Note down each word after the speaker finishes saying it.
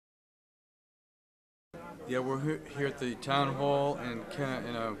Yeah, we're here at the town hall in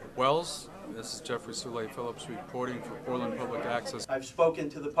Wells. This is Jeffrey Souley Phillips reporting for Portland Public Access. I've spoken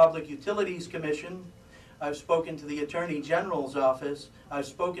to the Public Utilities Commission. I've spoken to the Attorney General's office. I've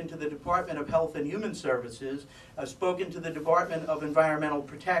spoken to the Department of Health and Human Services. I've spoken to the Department of Environmental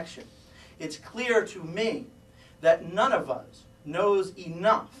Protection. It's clear to me that none of us knows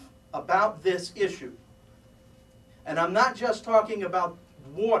enough about this issue. And I'm not just talking about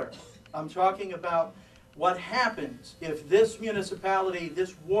water. I'm talking about what happens if this municipality,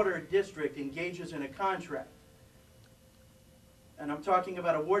 this water district, engages in a contract. And I'm talking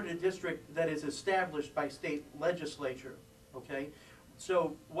about a water district that is established by state legislature, okay?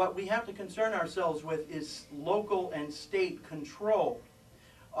 So what we have to concern ourselves with is local and state control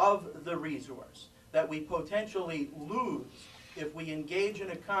of the resource that we potentially lose if we engage in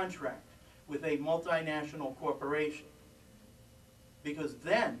a contract with a multinational corporation. Because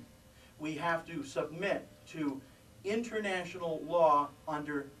then we have to submit to international law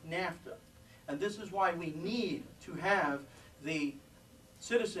under NAFTA. And this is why we need to have the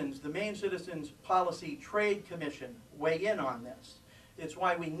citizens, the Maine Citizens Policy Trade Commission weigh in on this. It's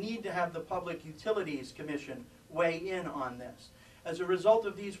why we need to have the Public Utilities Commission weigh in on this. As a result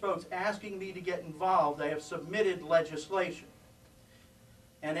of these folks asking me to get involved, I have submitted legislation,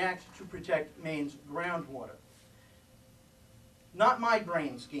 an act to protect Maine's groundwater. Not my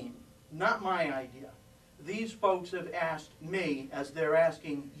brain scheme, not my idea. These folks have asked me, as they're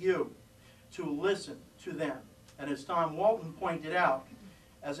asking you, to listen to them. And as Tom Walton pointed out,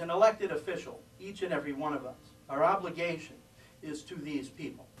 as an elected official, each and every one of us, our obligation is to these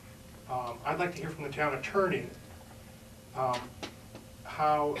people. I'd like to hear from the town attorney how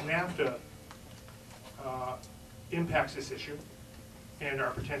NAFTA impacts this issue and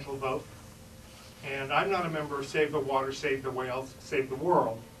our potential vote. And I'm not a member of Save the Water, Save the Whales, Save the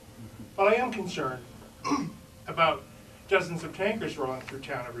World, but I am concerned about dozens of tankers rolling through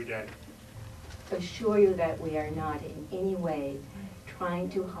town every day. Assure you that we are not in any way trying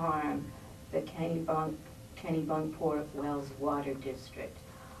to harm the Kennebunkport Wells Water District.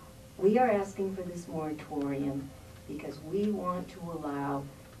 We are asking for this moratorium because we want to allow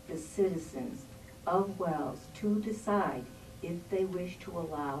the citizens of Wells to decide if they wish to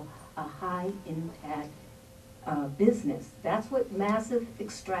allow a high-impact business. That's what massive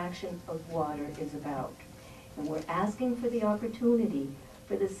extraction of water is about. And we're asking for the opportunity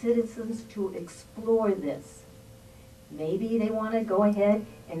for the citizens to explore this. Maybe they want to go ahead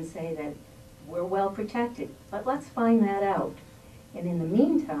and say that we're well protected, but let's find that out. And in the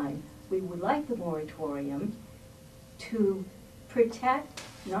meantime, we would like the moratorium to protect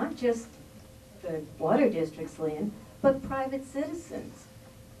not just the water district's land, but private citizens.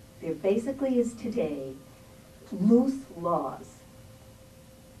 There basically is today loose laws,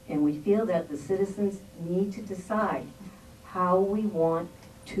 and we feel that the citizens need to decide how we want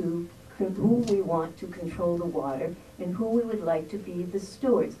to, who we want to control the water and who we would like to be the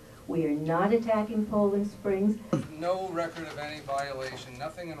stewards. We are not attacking Poland Springs. No record of any violation,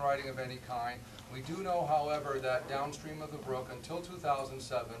 nothing in writing of any kind. We do know, however, that downstream of the brook until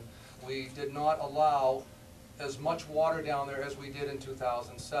 2007, we did not allow as much water down there as we did in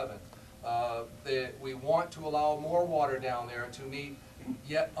 2007. We want to allow more water down there to meet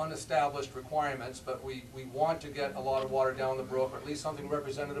yet unestablished requirements, but we want to get a lot of water down the brook, or at least something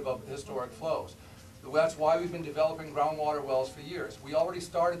representative of historic flows. That's why we've been developing groundwater wells for years. We already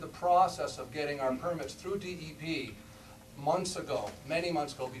started the process of getting our permits through DEP months ago, many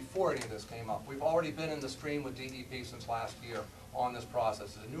months ago, before any of this came up. We've already been in the stream with DEP since last year on this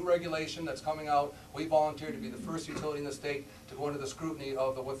process. There's a new regulation that's coming out. We volunteered to be the first utility in the state to go into the scrutiny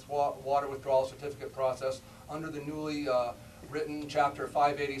of the water withdrawal certificate process under the newly written Chapter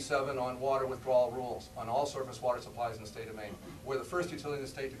 587 on water withdrawal rules on all surface water supplies in the state of Maine. We're the first utility in the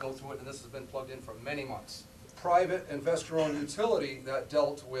state to go through it, and this has been plugged in for many months. Private investor-owned utility that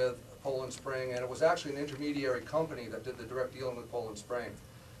dealt with Poland Spring, and it was actually an intermediary company that did the direct dealing with Poland Spring.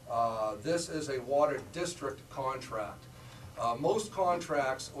 This is a water district contract. Most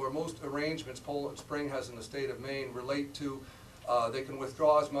contracts or most arrangements Poland Spring has in the state of Maine relate to they can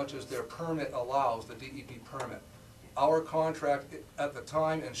withdraw as much as their permit allows, the DEP permit. Our contract at the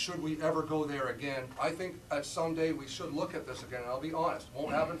time, and should we ever go there again, I think at some day we should look at this again, and I'll be honest,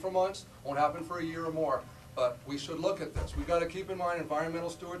 won't happen for months, won't happen for a year or more, but we should look at this. We've got to keep in mind environmental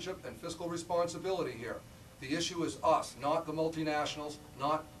stewardship and fiscal responsibility here. The issue is us, not the multinationals,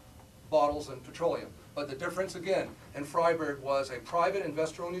 not bottles and petroleum. But the difference, again, in Freiburg was a private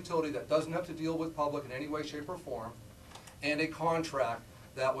investor-owned utility that doesn't have to deal with public in any way, shape, or form, and a contract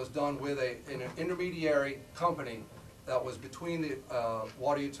that was done with an intermediary company that was between the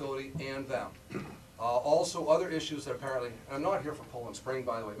water utility and them. Also, other issues that apparently, and I'm not here for Poland Spring,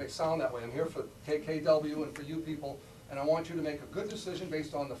 by the way, it may sound that way, I'm here for KKW and for you people, and I want you to make a good decision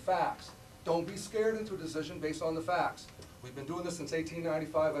based on the facts. Don't be scared into a decision based on the facts. We've been doing this since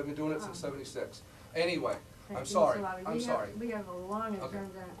 1895, I've been doing it since '76. Anyway, I'm sorry, I'm sorry. We have a long Okay.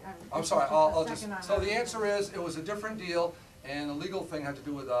 agenda. I'm sorry, I'll just, so the answer is, it was a different deal, and the legal thing had to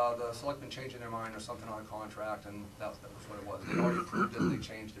do with the selectmen changing their mind or something on a contract, and that was what it was. They already approved it, and they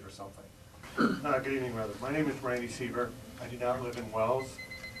changed it or something. Good evening, Rather. My name is Randy Seaver. I do not live in Wells.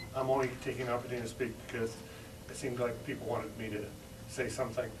 I'm only taking an opportunity to speak because it seemed like people wanted me to say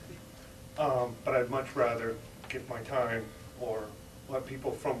something. But I'd much rather give my time or let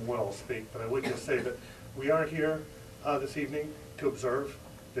people from Wells speak. But I would just say that we are here this evening to observe.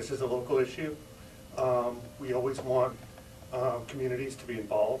 This is a local issue. We always want communities to be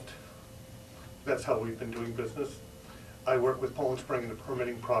involved. That's how we've been doing business. I work with Poland Spring in the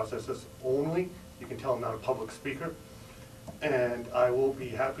permitting processes only. You can tell I'm not a public speaker. And I will be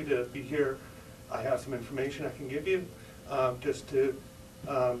happy to be here. I have some information I can give you, just to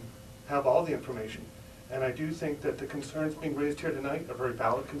have all the information. And I do think that the concerns being raised here tonight are very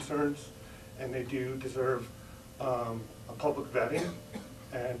valid concerns, and they do deserve a public vetting,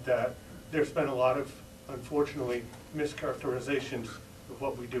 and that there's been a lot of, unfortunately, mischaracterizations of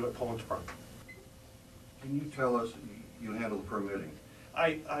what we do at Poland Spring. Can you tell us, you handle permitting,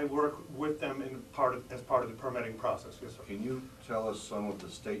 I work with them as part of the permitting process, yes, sir. can you tell us some of the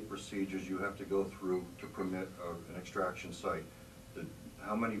state procedures you have to go through to permit an extraction site?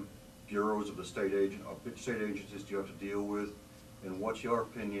 How many bureaus of the state agencies do you have to deal with? And what's your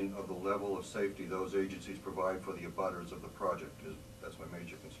opinion of the level of safety those agencies provide for the abutters of the project? That's my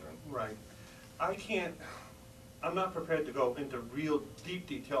major concern. Right. I'm not prepared to go into real deep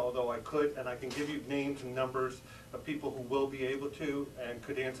detail, although I could, and I can give you names and numbers of people who will be able to and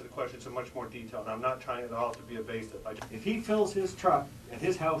could answer the questions in much more detail. And I'm not trying at all to be evasive. If he fills his truck at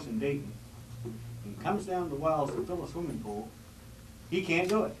his house in Dayton and comes down to Wells to fill a swimming pool, he can't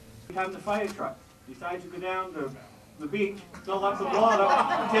do it. Every time the fire truck decides to go down to the beach, fill up the water,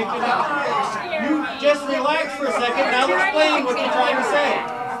 and take it out. You just relax for a second and I'll explain what you're trying to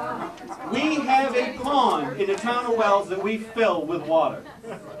say. We have a pond in the town of Wells that we fill with water.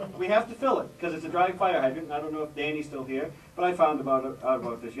 We have to fill it because it's a dry fire hydrant, and I don't know if Danny's still here, but I found out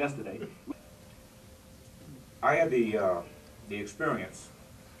about this yesterday. I had the experience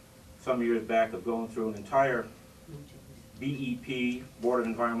some years back of going through an entire BEP, Board of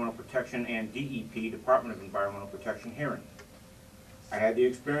Environmental Protection, and DEP, Department of Environmental Protection hearing. I had the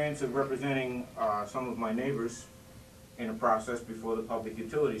experience of representing some of my neighbors in a process before the Public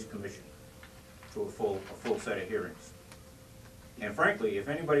Utilities Commission to a full set of hearings. And frankly, if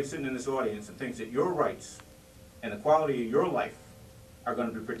anybody's sitting in this audience and thinks that your rights and the quality of your life are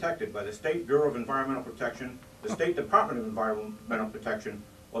going to be protected by the State Bureau of Environmental Protection, the State Department of Environmental Protection,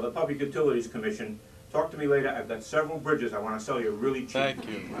 or the Public Utilities Commission, talk to me later. I've got several bridges I want to sell you really cheap. Thank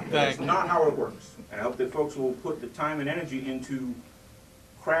you. That's not how it works. And I hope that folks will put the time and energy into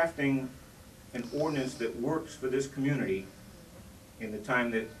crafting an ordinance that works for this community in the time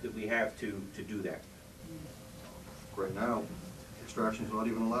that we have to do that. Right now, extraction's not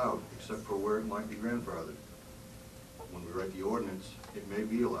even allowed, except for where it might be grandfathered. When we write the ordinance, it may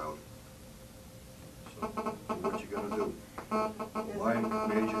be allowed. So, what you gonna do? My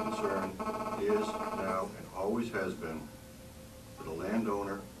major concern is now, and always has been, that a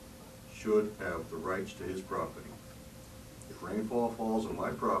landowner should have the rights to his property. If rainfall falls on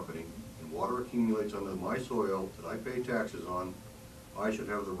my property and water accumulates under my soil that I pay taxes on, I should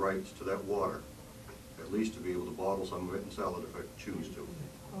have the rights to that water, at least to be able to bottle some of it and sell it if I choose to.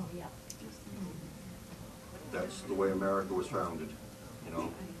 Oh, yeah. That's the way America was founded. You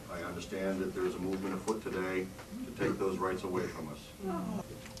know, I understand that there's a movement afoot today to take those rights away from us.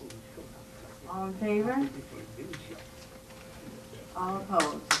 All in favor? All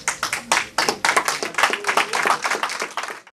opposed?